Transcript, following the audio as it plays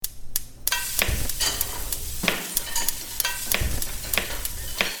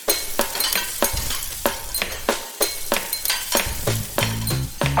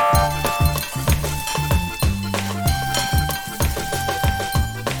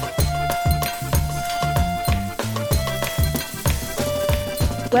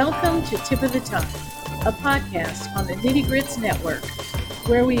Welcome to Tip of the Tongue, a podcast on the Nitty Grits Network,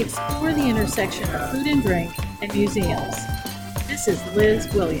 where we explore the intersection of food and drink and museums. This is Liz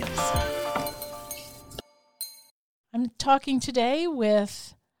Williams. I'm talking today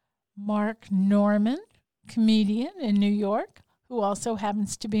with Mark Normand, comedian in New York, who also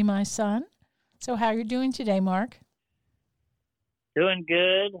happens to be my son. So how are you doing today, Mark? Doing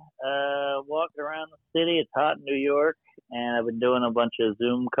good. Walking around the city. It's hot in New York, and I've been doing a bunch of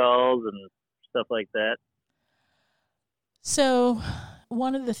Zoom calls and stuff like that. So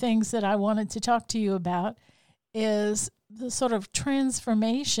one of the things that I wanted to talk to you about is the sort of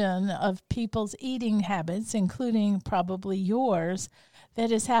transformation of people's eating habits, including probably yours, that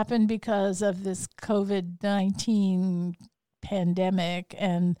has happened because of this COVID-19 pandemic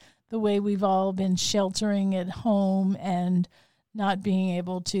and the way we've all been sheltering at home and not being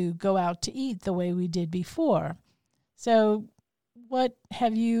able to go out to eat the way we did before. So what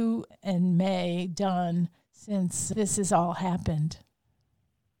have you and May done since this has all happened?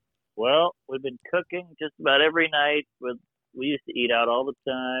 Well, we've been cooking just about every night. We used to eat out all the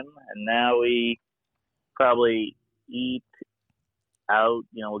time, and now we probably eat out.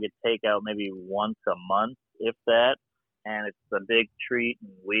 We'll get takeout maybe once a month, if that. And it's a big treat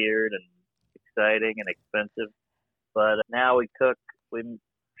and weird and exciting and expensive. But now we cook.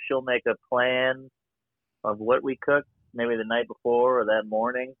 She'll make a plan of what we cook, maybe the night before or that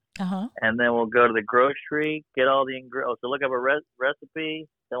morning. And then we'll go to the grocery, get all the ingredients. So look up a recipe,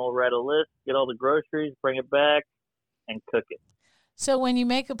 then we'll write a list, get all the groceries, bring it back, and cook it. So when you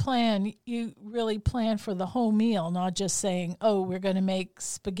make a plan, you really plan for the whole meal, not just saying, oh, we're going to make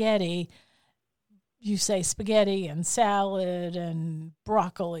spaghetti. You say spaghetti and salad and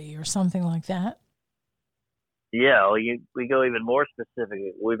broccoli or something like that. Yeah, well, we go even more specific.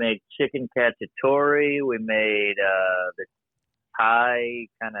 We made chicken cacciatore. We made the Thai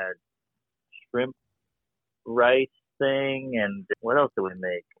kind of shrimp rice thing. And what else did we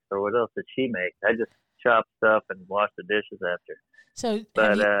make? Or what else did she make? I just chopped stuff and washed the dishes after. So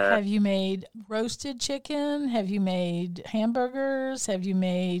have you made roasted chicken? Have you made hamburgers? Have you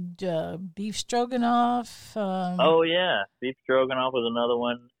made beef stroganoff? Oh, yeah. Beef stroganoff was another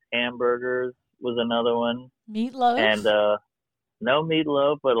one. Hamburgers was another one. Meatloaf? And no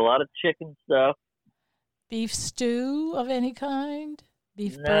meatloaf, but a lot of chicken stuff. Beef stew of any kind?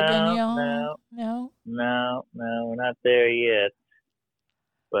 Beef bourguignon? No, we're not there yet.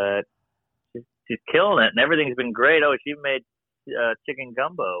 But she's killing it, and everything's been great. Oh, she made chicken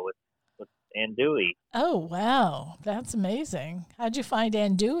gumbo with andouille. Oh, wow. That's amazing. How'd you find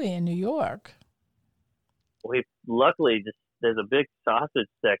andouille in New York? We luckily there's a big sausage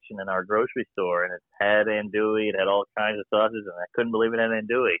section in our grocery store, and it had andouille. It had all kinds of sausages, and I couldn't believe it had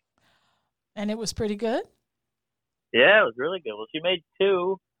andouille. And it was pretty good? Yeah, it was really good. Well, she made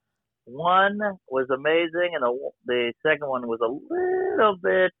two. One was amazing, and the second one was a little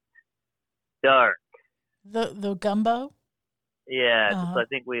bit dark. The gumbo? Yeah, I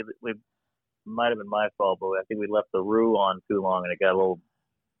think we might have been my fault, but I think we left the roux on too long, and it got a little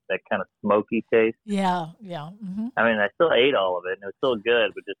that kind of smoky taste. Yeah. Mm-hmm. I mean, I still ate all of it, and it was still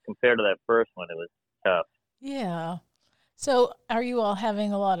good, but just compared to that first one, it was tough. Yeah. So are you all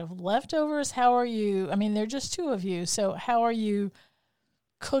having a lot of leftovers? How are you? I mean, there are just two of you, so how are you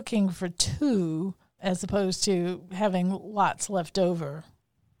cooking for two as opposed to having lots left over?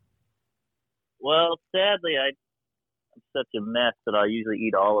 Well, sadly, I'm such a mess that I usually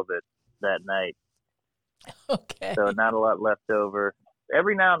eat all of it that night. Okay. So not a lot left over.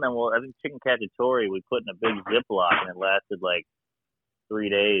 Every now and then, I think chicken cacciatore we put in a big Ziploc, and it lasted like 3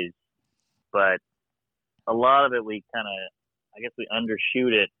 days. But a lot of it we I guess we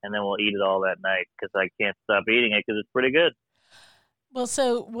undershoot it, and then we'll eat it all that night because I can't stop eating it because it's pretty good. Well,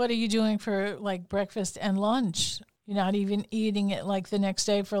 so what are you doing for like breakfast and lunch? You're not even eating it like the next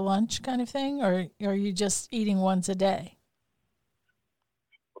day for lunch kind of thing, or are you just eating once a day?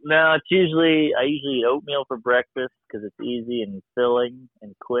 No, I usually eat oatmeal for breakfast because it's easy and filling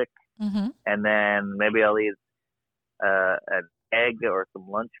and quick. Mm-hmm. And then maybe I'll eat an egg or some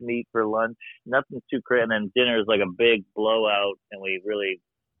lunch meat for lunch. Nothing too crazy. And then dinner is like a big blowout, and we really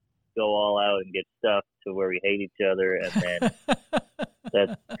go all out and get stuff to where we hate each other, and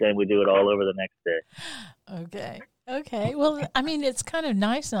then then we do it all over the next day. Okay. Well, I mean, it's kind of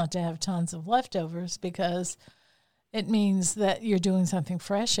nice not to have tons of leftovers because it means that you're doing something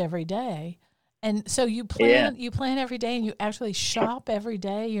fresh every day. And so you plan every day, and you actually shop every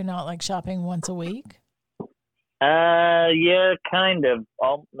day. You're not like shopping once a week. Yeah, kind of.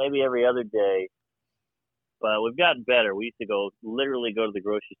 Maybe every other day. But we've gotten better. We used to literally go to the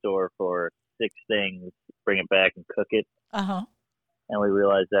grocery store for 6 things, bring it back and cook it. Uh-huh. and we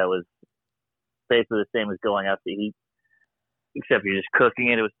realized that was basically the same as going out to eat, except you're just cooking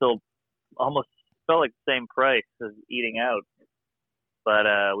it. It was still almost felt like the same price as eating out. But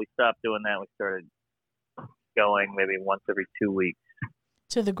we stopped doing that. We started going maybe once every 2 weeks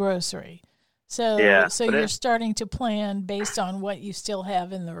to the grocery. So, Yeah, so but you're starting to plan based on what you still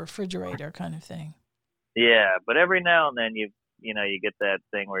have in the refrigerator, kind of thing. yeah, but every now and then you get that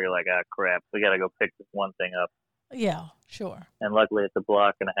thing where you're like, ah, crap, we got to go pick this one thing up. Yeah, sure. And luckily, it's a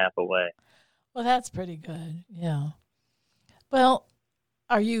block and a half away. Well, that's pretty good. Yeah. Well,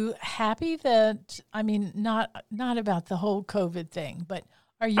 are you happy that, I mean, not about the whole COVID thing, but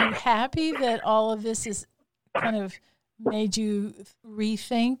are you happy that all of this is kind of made you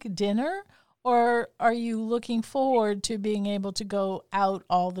rethink dinner? Or are you looking forward to being able to go out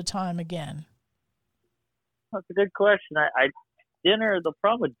all the time again? That's a good question. Dinner. The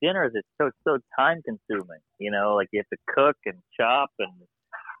problem with dinner is it's so time consuming. Like you have to cook and chop and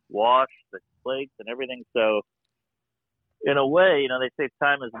wash the plates and everything. So in a way, they say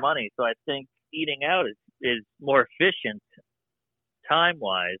time is money. So I think eating out is more efficient time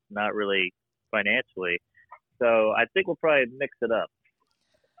wise, not really financially. So I think we'll probably mix it up.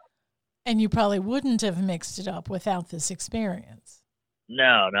 And you probably wouldn't have mixed it up without this experience.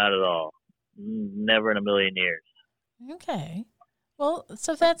 No, not at all. Never in a million years. Okay. Well,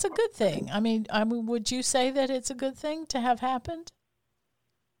 so that's a good thing. I mean, would you say that it's a good thing to have happened?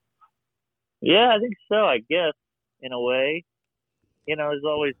 Yeah, I think so. I guess in a way, there's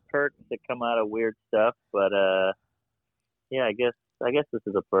always perks that come out of weird stuff, but yeah, I guess this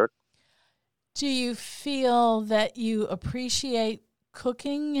is a perk. Do you feel that you appreciate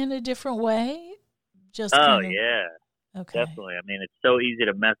cooking in a different way? Just yeah, okay, definitely. I mean, it's so easy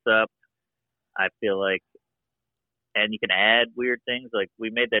to mess up. I feel like, and you can add weird things. Like we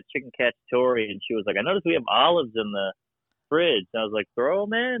made that chicken cacciatore, and she was like, "I noticed we have olives in the fridge." And I was like, "Throw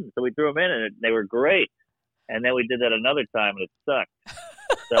them in." So we threw them in, and they were great. And then we did that another time, and it sucked.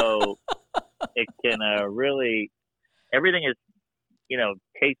 So it can really, everything is,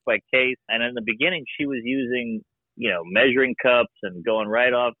 case by case. And in the beginning, she was using, measuring cups and going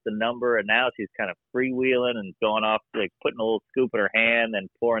right off the number. And now she's kind of freewheeling and going off, like putting a little scoop in her hand and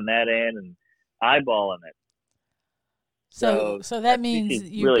pouring that in and eyeballing it. So that means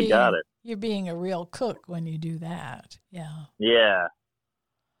got it. You're being a real cook when you do that. Yeah. Yeah.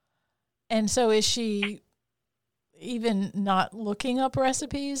 And so is she even not looking up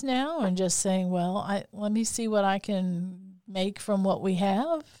recipes now and just saying, well, let me see what I can make from what we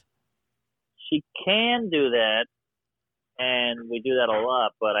have? She can do that, and we do that a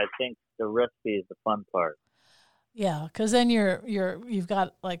lot, but I think the recipe is the fun part. Yeah, because then you've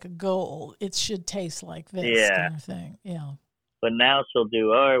got like a goal. It should taste like this kind of thing. Yeah. But now she'll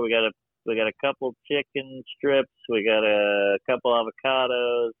do. All right, we got a couple chicken strips. We got a couple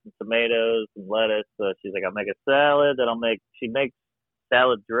avocados and tomatoes and lettuce. So she's like, I'll make a salad. Then she makes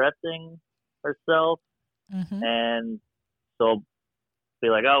salad dressing herself, and so be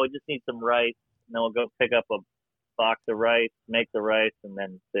like, oh, we just need some rice. And then we'll go pick up a box of rice, make the rice, and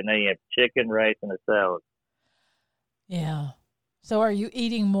then you have chicken, rice, and a salad. Yeah. So are you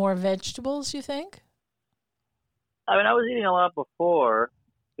eating more vegetables, you think? I mean, I was eating a lot before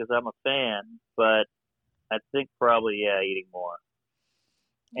because I'm a fan, but I think probably, eating more.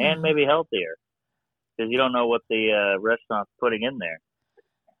 And maybe healthier because you don't know what the restaurant's putting in there.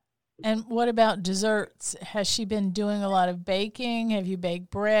 And what about desserts? Has she been doing a lot of baking? Have you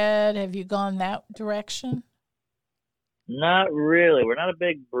baked bread? Have you gone that direction? Not really. We're not a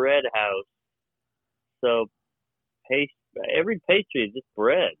big bread house. So every pastry is just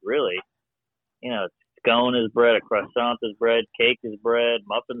bread, really. Scone is bread, a croissant is bread, cake is bread,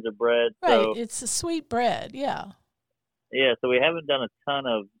 muffins are bread. Right, so, it's a sweet bread, yeah. Yeah, so we haven't done a ton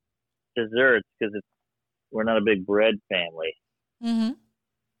of desserts because we're not a big bread family. Mm-hmm.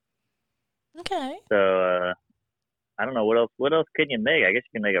 Okay. So I don't know what else can you make? I guess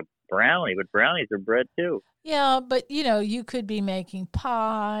you can make a brownie, but brownies are bread too. Yeah, but you could be making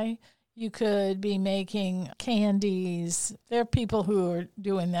pie. You could be making candies. There are people who are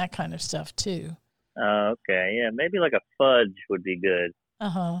doing that kind of stuff too. Okay. Yeah, maybe like a fudge would be good.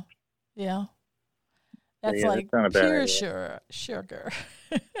 Uh-huh. Yeah. That's that's not a bad pure idea. sugar.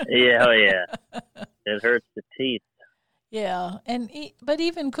 Yeah, oh yeah. It hurts the teeth. Yeah, but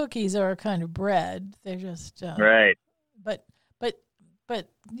even cookies are a kind of bread. They're just right. But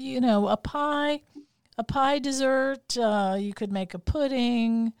a pie dessert. You could make a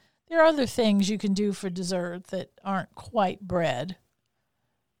pudding. There are other things you can do for dessert that aren't quite bread.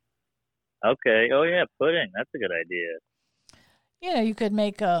 Okay. Oh yeah, pudding. That's a good idea. You could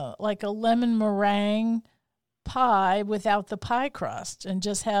make a lemon meringue pie without the pie crust and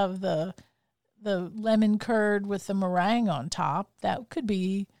just have the lemon curd with the meringue on top. That could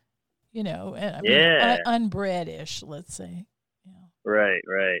be, unbreadish, let's say. Yeah. Right.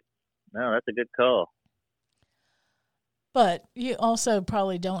 No, that's a good call. But you also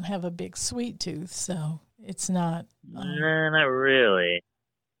probably don't have a big sweet tooth, so it's not. No, not really.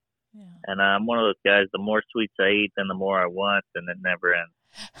 Yeah. And I'm one of those guys, the more sweets I eat, then the more I want, and it never ends.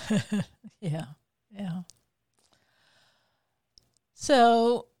 Yeah.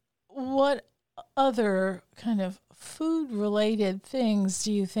 So, what other kind of food-related things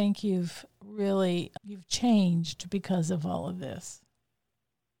do you think you've changed because of all of this?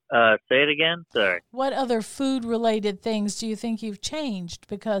 Say it again? Sorry. What other food-related things do you think you've changed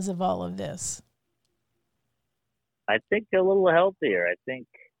because of all of this? I think a little healthier. I think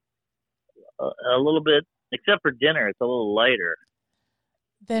a little bit, except for dinner, it's a little lighter.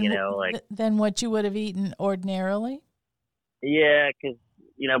 Than what you would have eaten ordinarily? Yeah, because,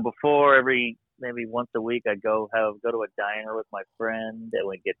 before maybe once a week I'd go to a diner with my friend and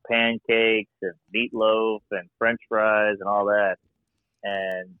we'd get pancakes and meatloaf and French fries and all that.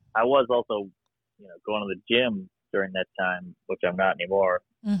 And I was also, going to the gym during that time, which I'm not anymore.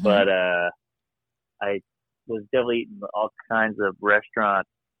 Mm-hmm. But I was definitely eating all kinds of restaurant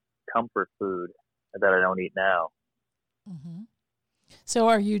comfort food that I don't eat now. Mm-hmm. So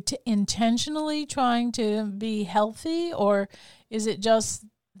are you intentionally trying to be healthy, or is it just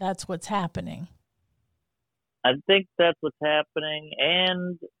that's what's happening? I think that's what's happening.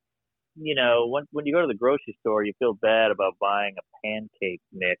 And, when you go to the grocery store, you feel bad about buying a pancake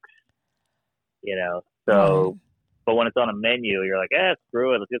mix, so, right. But when it's on a menu, you're like,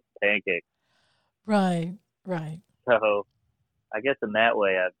 screw it, let's get some pancakes. Right. So I guess in that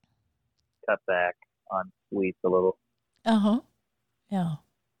way I've cut back on sweets a little. Uh-huh. Yeah.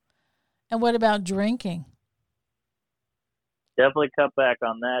 And what about drinking? Definitely cut back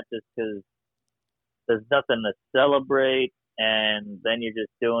on that just because there's nothing to celebrate, and then you're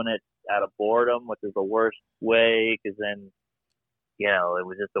just doing it out of boredom, which is the worst way, because then, it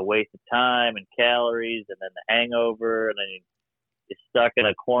was just a waste of time and calories, and then the hangover, and then you're stuck in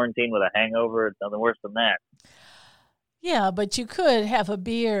a quarantine with a hangover. It's nothing worse than that. Yeah, but you could have a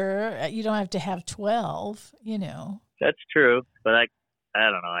beer. You don't have to have 12, That's true, but I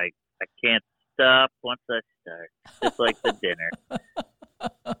don't know. I can't stop once I start, just like the dinner.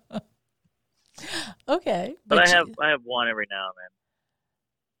 Okay, but I have one every now and then.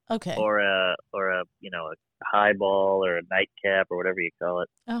 Okay. Or a a highball or a nightcap or whatever you call it.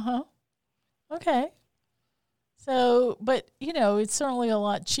 Uh-huh. Okay. So, but it's certainly a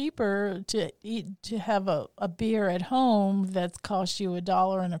lot cheaper to have a beer at home that's cost you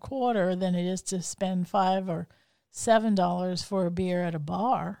 $1.25 than it is to spend $5 or $7 for a beer at a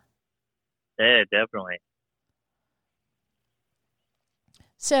bar. Yeah, definitely.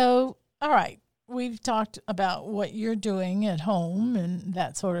 So, all right. We've talked about what you're doing at home and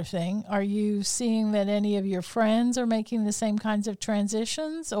that sort of thing. Are you seeing that any of your friends are making the same kinds of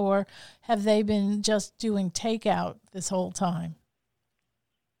transitions, or have they been just doing takeout this whole time?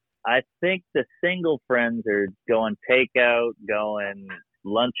 I think the single friends are going takeout, going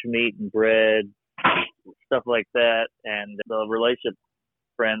lunch meat and bread, stuff like that. And the relationship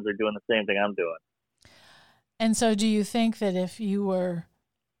friends are doing the same thing I'm doing. And so do you think that if you were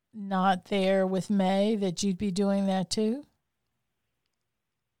not there with May, that you'd be doing that too?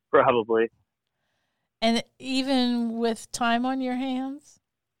 Probably. And even with time on your hands?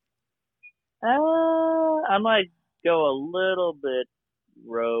 I might go a little bit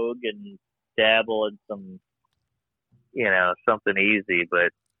rogue and dabble in some, something easy,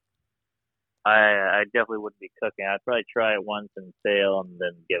 but I definitely wouldn't be cooking. I'd probably try it once and fail and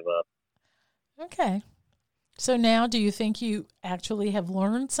then give up. Okay. So now do you think you actually have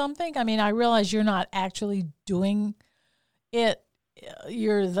learned something? I mean, I realize you're not actually doing it.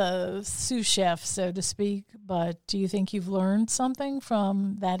 You're the sous chef, so to speak, but do you think you've learned something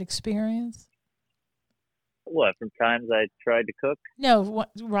from that experience? What, from times I tried to cook? No,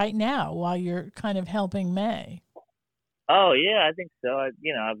 right now while you're kind of helping May. Oh, yeah, I think so.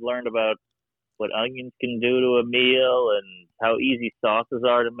 I've learned about what onions can do to a meal and how easy sauces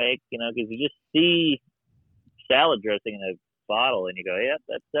are to make, because you just see salad dressing in a bottle and you go, yep,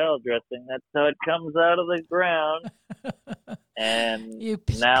 that's salad dressing. That's how it comes out of the ground. And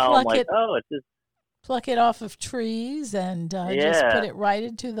now I'm like, it's just pluck it off of trees and just put it right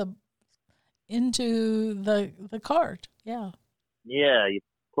into the cart. Yeah. Yeah, you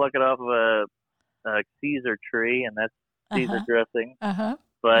pluck it off of a Caesar tree, and that's Caesar dressing. Uh-huh.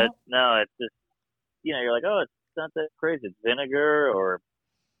 But no, it's just, you're like, it's not that crazy. It's vinegar or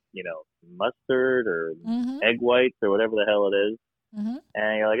mustard or Mm-hmm. egg whites or whatever the hell it is. Mm-hmm.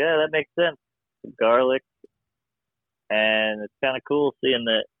 And you're like, yeah, that makes sense. Garlic, and it's kind of cool seeing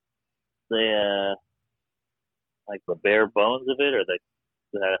the like the bare bones of it or the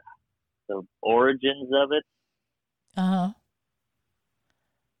origins of it. Uh-huh.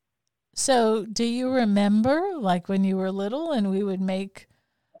 So, do you remember, like, when you were little and we would make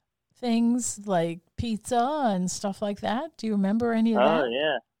things like pizza and stuff like that? Do you remember any of Oh that?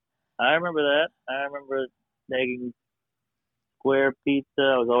 yeah, I remember that. I remember making square pizza.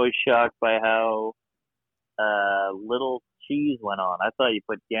 I was always shocked by how little cheese went on. I thought you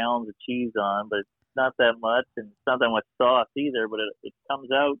put gallons of cheese on, but it's not that much, and it's not that much sauce either. But it comes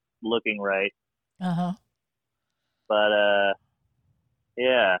out looking right. Uh-huh. But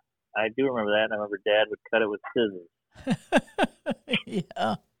yeah, I do remember that, and I remember Dad would cut it with scissors.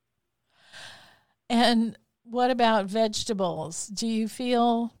 Yeah. And what about vegetables? Do you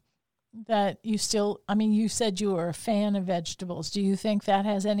feel that you still, I mean, you said you were a fan of vegetables. Do you think that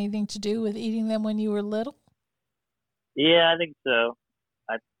has anything to do with eating them when you were little? Yeah, I think so.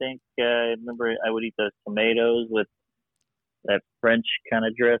 I think I remember I would eat those tomatoes with that French kind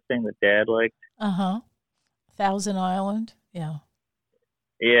of dressing that Dad liked. Uh-huh. Thousand Island? Yeah.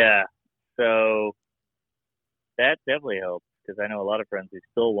 Yeah, so that definitely helps because I know a lot of friends who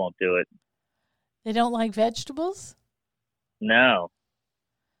still won't do it. They don't like vegetables? No,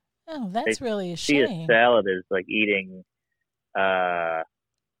 Oh, they that's really a see a shame. salad as like eating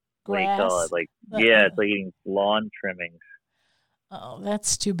what do you call it? Grass? Like yeah, Uh-uh. it's like eating lawn trimmings. Oh,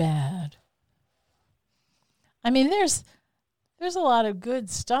 that's too bad. I mean, there's a lot of good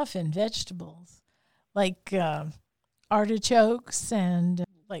stuff in vegetables, like artichokes and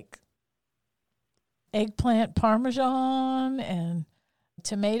like eggplant parmesan and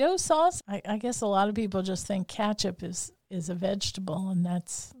tomato sauce. I guess a lot of people just think ketchup is a vegetable, and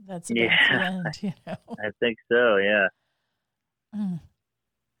that's about the Yeah, end. You know, I think so. Yeah. Mm.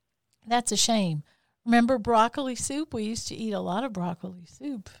 That's a shame. Remember broccoli soup? We used to eat a lot of broccoli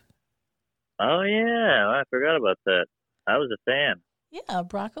soup. Oh yeah, I forgot about that. I was a fan. Yeah,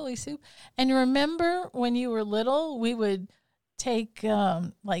 broccoli soup. And remember when you were little, we would take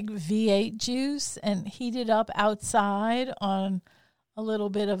like V8 juice and heat it up outside on a little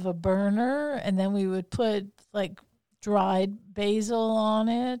bit of a burner, and then we would put like dried basil on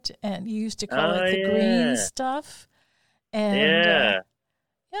it, and you used to call Oh it the green yeah, stuff. And yeah.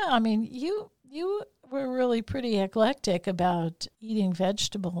 yeah, I mean, you were really pretty eclectic about eating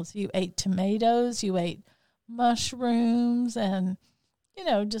vegetables. You ate tomatoes, you ate mushrooms, and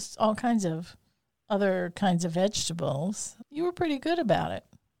just all kinds of other kinds of vegetables. You were pretty good about it.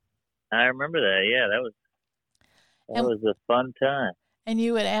 I remember that. Yeah, that And was a fun time. and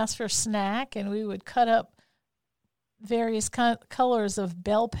you would ask for snack, and we would cut up various colors of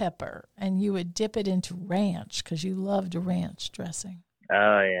bell pepper, and you would dip it into ranch because you loved ranch dressing.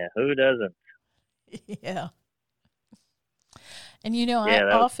 Oh yeah, who doesn't? Yeah. And I Yeah,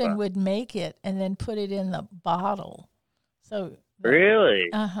 that was often fun. would make it and then put it in the bottle. So Really?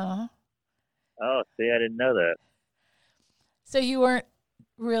 uh-huh. Oh, see, I didn't know that. So you weren't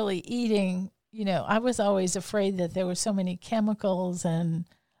really eating, I was always afraid that there were so many chemicals and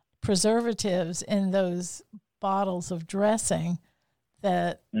preservatives in those bottles of dressing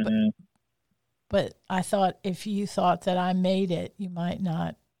that Hmm. but I thought if you thought that I made it, you might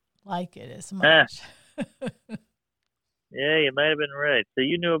not like it as Ah, much. yeah, you might have been right. So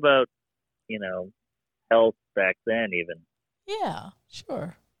you knew about, health back then, even. Yeah,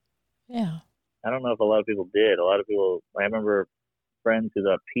 sure. Yeah. I don't know if a lot of people did. A lot of people. I remember friends who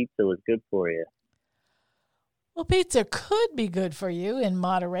thought pizza was good for you. Well, pizza could be good for you in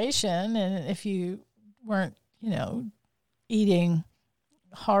moderation, and if you weren't, eating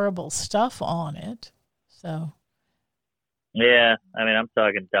horrible stuff on it. So, Yeah, I mean, I'm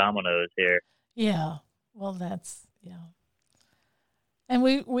talking Domino's here. yeah. Well, yeah. And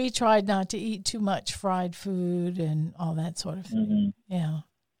we tried not to eat too much fried food and all that sort of thing. Hmm. Yeah.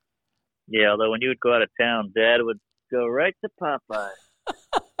 Yeah, although when you would go out of town, Dad would go right to Popeye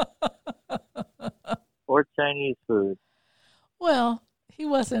or Chinese food. Well, he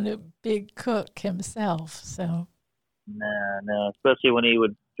wasn't a big cook himself, so Nah, no, especially when he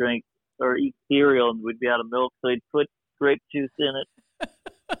would drink or eat cereal and we'd be out of milk, so he'd put grape juice in it.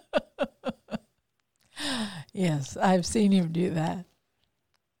 yes, I've seen him do that.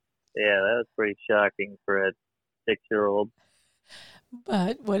 Yeah, that was pretty shocking for a 6-year-old.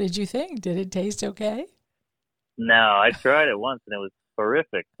 But what did you think? Did it taste okay? No, I tried it once and it was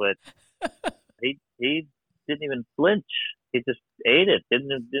horrific, but he didn't even flinch. He just ate it.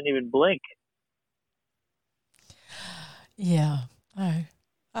 Didn't even blink. Yeah, I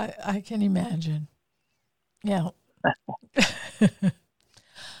I can imagine. Yeah.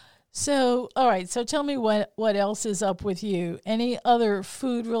 So, all right. So tell me what else is up with you? Any other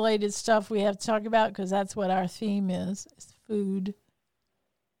food related stuff we have to talk about? Because that's what our theme is food.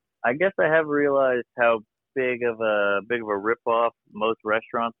 I guess I have realized how big of a rip off most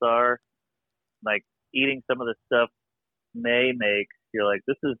restaurants are. Like eating some of the stuff May makes, you're like,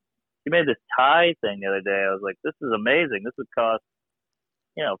 this is. You made this Thai thing the other day. I was like, this is amazing. This would cost,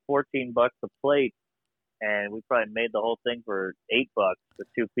 $14 a plate, and we probably made the whole thing for $8 for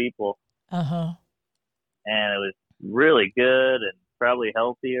two people. Uh-huh. And it was really good and probably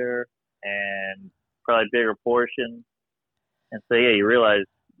healthier and probably bigger portions. And so, yeah, you realize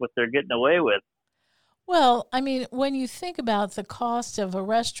what they're getting away with. Well, I mean, when you think about the cost of a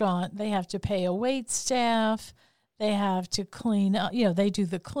restaurant, they have to pay a wait staff. They have to clean up, they do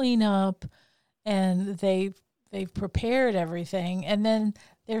the cleanup, and they've prepared everything. And then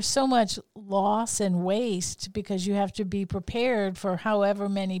there's so much loss and waste because you have to be prepared for however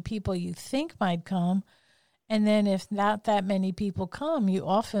many people you think might come. And then if not that many people come, you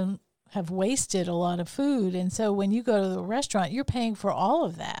often have wasted a lot of food. And so when you go to the restaurant, you're paying for all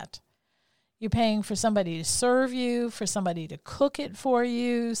of that. You're paying for somebody to serve you, for somebody to cook it for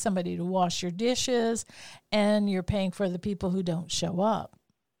you, somebody to wash your dishes, and you're paying for the people who don't show up.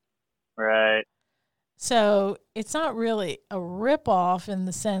 Right. So it's not really a ripoff in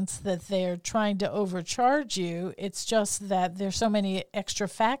the sense that they're trying to overcharge you. It's just that there's so many extra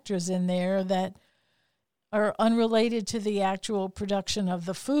factors in there that are unrelated to the actual production of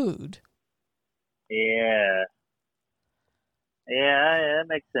the food. Yeah. Yeah, that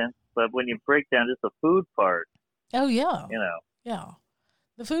makes sense. But when you break down just the food part, oh yeah, yeah,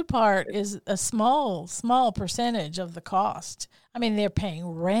 the food part is a small percentage of the cost. I mean, they're paying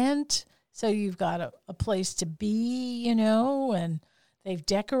rent, so you've got a place to be, and they've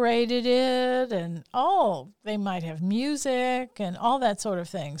decorated it, and they might have music and all that sort of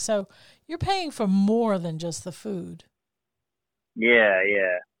thing. So you're paying for more than just the food. Yeah,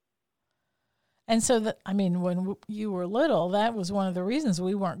 yeah. And so, when you were little, that was one of the reasons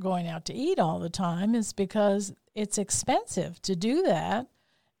we weren't going out to eat all the time, is because it's expensive to do that.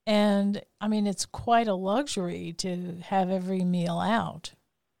 And, it's quite a luxury to have every meal out.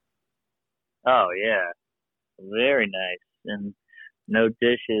 Oh, yeah. Very nice. And no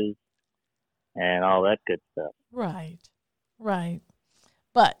dishes and all that good stuff. Right, right.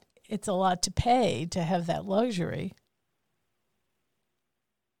 But it's a lot to pay to have that luxury.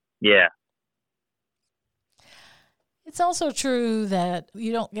 Yeah. It's also true that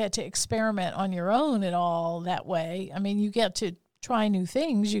you don't get to experiment on your own at all that way. You get to try new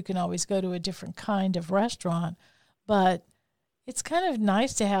things. You can always go to a different kind of restaurant, but it's kind of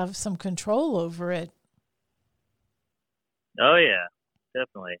nice to have some control over it. Oh, yeah,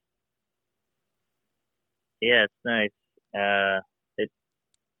 definitely. Yeah, it's nice.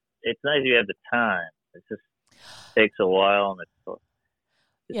 It's nice you have the time. It just takes a while, and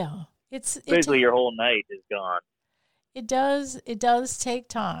it's basically your whole night is gone. It does take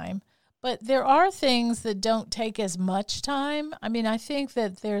time, but there are things that don't take as much time. I think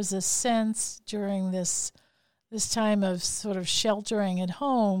that there's a sense during this time of sort of sheltering at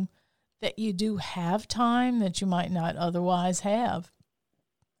home that you do have time that you might not otherwise have.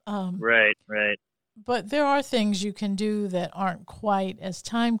 Right. But there are things you can do that aren't quite as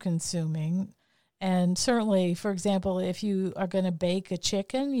time consuming. And certainly, for example, if you are going to bake a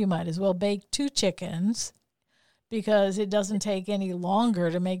chicken, you might as well bake 2 chickens, because it doesn't take any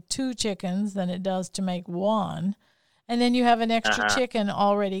longer to make 2 chickens than it does to make 1. And then you have an extra chicken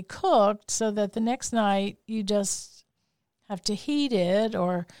already cooked, so that the next night you just have to heat it,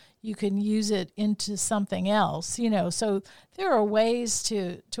 or you can use it into something else, So there are ways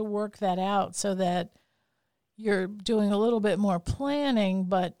to work that out so that you're doing a little bit more planning,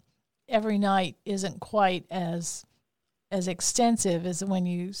 but every night isn't quite as extensive as when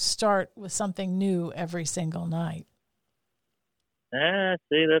you start with something new every single night.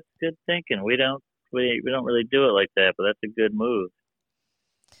 See, that's good thinking. We don't really do it like that, but that's a good move.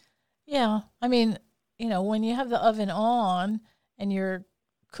 Yeah, when you have the oven on and you're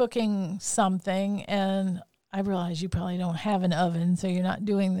cooking something, and I realize you probably don't have an oven, so you're not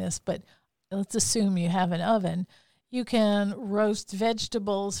doing this, but let's assume you have an oven. You can roast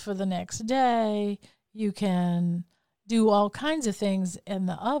vegetables for the next day. You can do all kinds of things in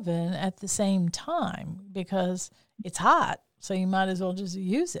the oven at the same time because it's hot. So you might as well just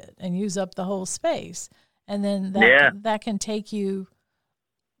use it and use up the whole space. And then that can take you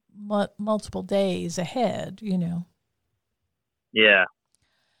multiple days ahead, Yeah.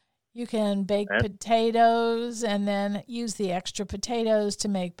 You can bake potatoes and then use the extra potatoes to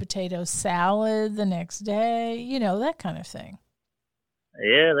make potato salad the next day, you know, that kind of thing.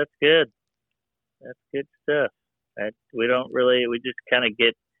 Yeah, that's good. That's good stuff. We just kind of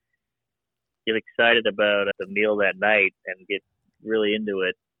get excited about the meal that night and get really into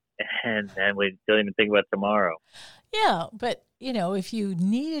it, and then we don't even think about tomorrow. Yeah, but you know, if you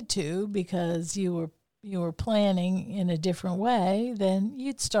needed to because you were planning in a different way, then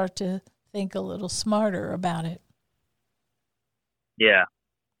you'd start to think a little smarter about it. Yeah.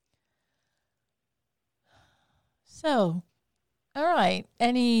 So, all right,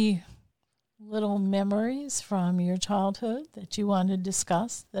 any little memories from your childhood that you want to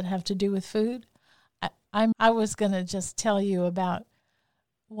discuss that have to do with food? I was going to just tell you about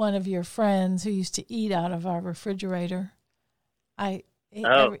one of your friends who used to eat out of our refrigerator.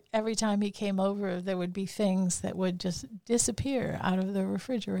 Every time he came over, there would be things that would just disappear out of the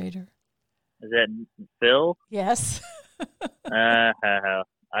refrigerator. Is that Phil? Yes. I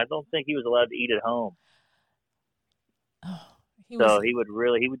don't think he was allowed to eat at home. Oh, he would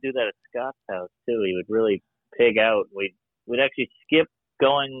do that at Scott's house too. He would really pig out. We'd actually skip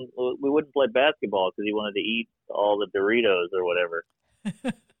going. We wouldn't play basketball because he wanted to eat all the Doritos or whatever.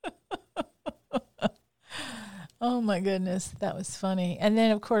 Oh my goodness, that was funny. And then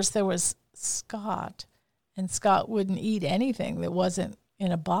of course there was Scott, and Scott wouldn't eat anything that wasn't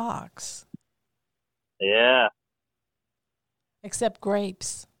in a box. Yeah. Except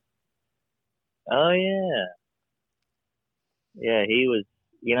grapes. Oh yeah. Yeah, he was.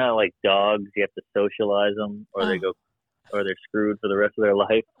 You know, like dogs, you have to socialize them, or they're screwed for the rest of their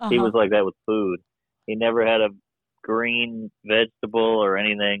life. Uh-huh. He was like that with food. He never had a green vegetable or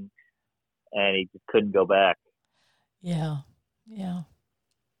anything, and he just couldn't go back. Yeah.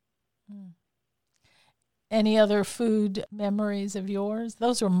 Any other food memories of yours?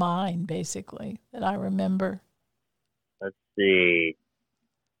 Those were mine, basically, that I remember. Let's see.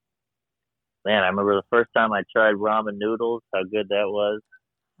 Man, I remember the first time I tried ramen noodles, how good that was.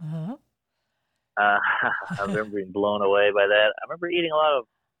 Uh-huh. I remember being blown away by that. I remember eating a lot of,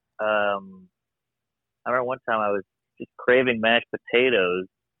 I remember one time I was just craving mashed potatoes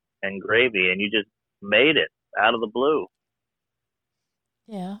and gravy, and you just made it out of the blue.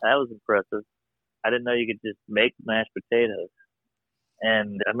 Yeah. That was impressive. I didn't know you could just make mashed potatoes.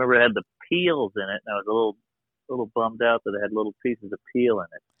 And I remember it had the peels in it, and I was a little bummed out that it had little pieces of peel in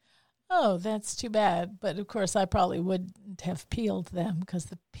it. Oh, that's too bad. But of course, I probably wouldn't have peeled them because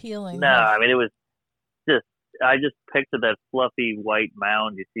the peeling. No, I mean, it was I just pictured that fluffy white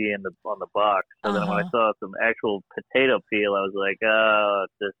mound you see on the box. So then when I saw some actual potato peel, I was like, oh,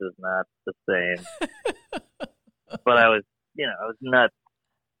 this is not the same. But I was nuts.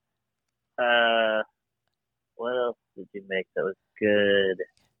 What else did you make that was good?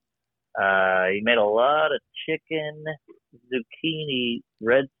 You made a lot of chicken zucchini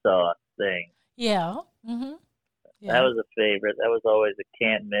red sauce thing. Yeah. Mm-hmm. Yeah. That was a favorite. That was always a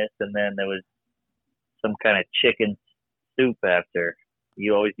can't miss. And then there was some kind of chicken soup after.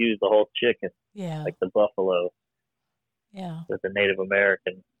 You always use the whole chicken. Yeah. Like the buffalo. Yeah. With the Native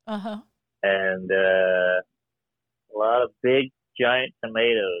American. Uh-huh. And a lot of big, giant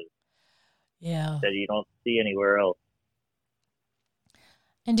tomatoes. Yeah. That you don't see anywhere else.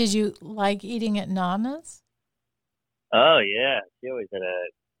 And did you like eating at Nana's? Oh, yeah. She always had a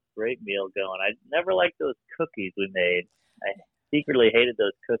great meal going. I never liked those cookies we made. I secretly hated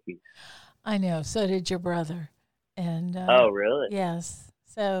those cookies. I know. So did your brother. And oh, really? Yes.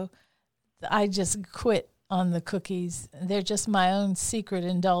 So I just quit on the cookies. They're just my own secret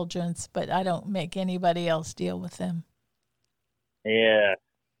indulgence, but I don't make anybody else deal with them. Yeah.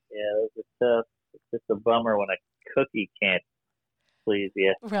 Yeah, those are tough. It's just a bummer when a cookie can't please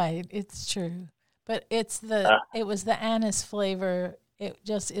you. Right. It's true. But it was the anise flavor. It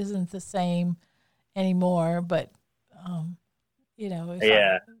just isn't the same anymore. But,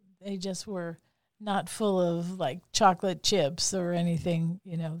 they just were not full of like chocolate chips or anything,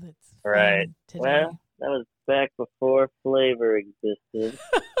 that's right. Today. Well, that was back before flavor existed.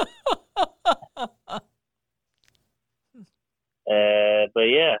 But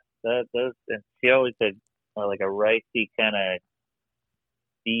yeah, those. And she always had like a ricey kind of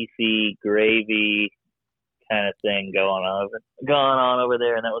beefy gravy kind of thing going on over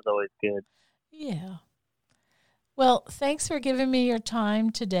there, and that was always good. Yeah. Well, thanks for giving me your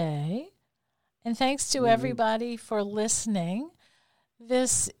time today, and thanks to everybody for listening.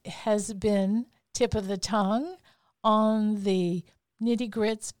 This has been Tip of the Tongue on the Nitty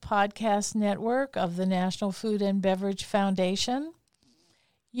Grits Podcast Network of the National Food and Beverage Foundation.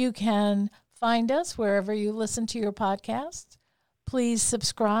 You can find us wherever you listen to your podcasts. Please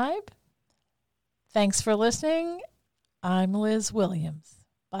subscribe. Thanks for listening. I'm Liz Williams.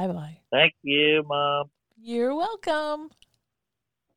 Bye-bye. Thank you, Mom. You're welcome.